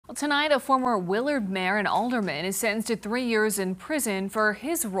Well, tonight, a former Willard mayor and alderman is sentenced to 3 years in prison for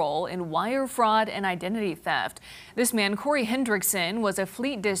his role in wire fraud and identity theft. This man, Corey Hendrickson, was a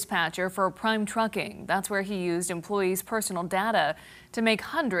fleet dispatcher for Prime Trucking. That's where he used employees' personal data to make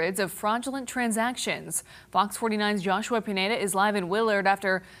hundreds of fraudulent transactions. Fox 49's Joshua Pineda is live in Willard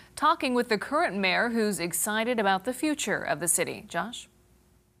after talking with the current mayor, who's excited about the future of the city. Josh?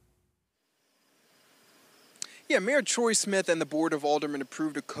 Yeah, Mayor Troy Smith and the Board of Aldermen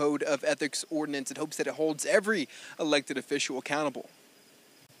approved a code of ethics ordinance in hopes that it holds every elected official accountable.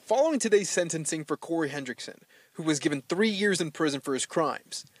 Following today's sentencing for Corey Hendrickson, who was given 3 years in prison for his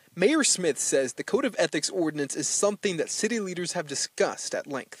crimes, Mayor Smith says the code of ethics ordinance is something that city leaders have discussed at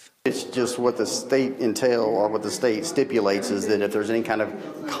length. It's just what the state entail, or what the state stipulates, is that if there's any kind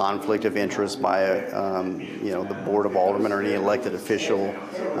of conflict of interest by the Board of Aldermen or any elected official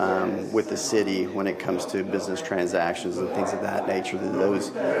with the city when it comes to business transactions and things of that nature,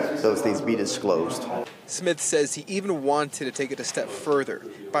 that those things be disclosed. Smith says he even wanted to take it a step further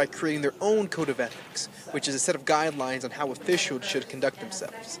by creating their own code of ethics, which is a set of guidelines on how officials should conduct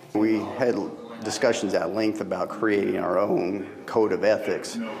themselves. We had discussions at length about creating our own code of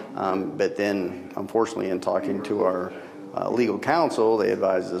ethics, but then unfortunately in talking to our legal counsel, they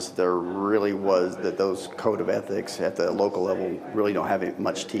advised us there really was that those code of ethics at the local level really don't have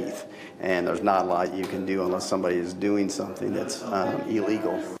much teeth, and there's not a lot you can do unless somebody is doing something that's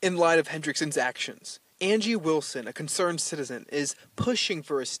illegal. In light of Hendrickson's actions, Angie Wilson, a concerned citizen, is pushing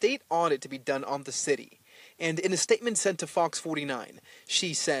for a state audit to be done on the city. And in a statement sent to Fox 49,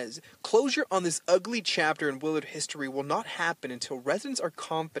 she says, closure on this ugly chapter in Willard history will not happen until residents are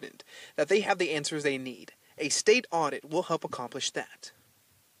confident that they have the answers they need. A state audit will help accomplish that.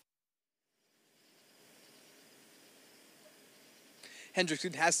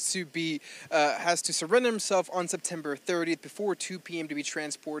 Hendrickson has to surrender himself on September 30th before 2 p.m. to be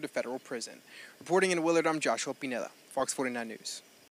transported to federal prison. Reporting in Willard, I'm Joshua Pineda, Fox 49 News.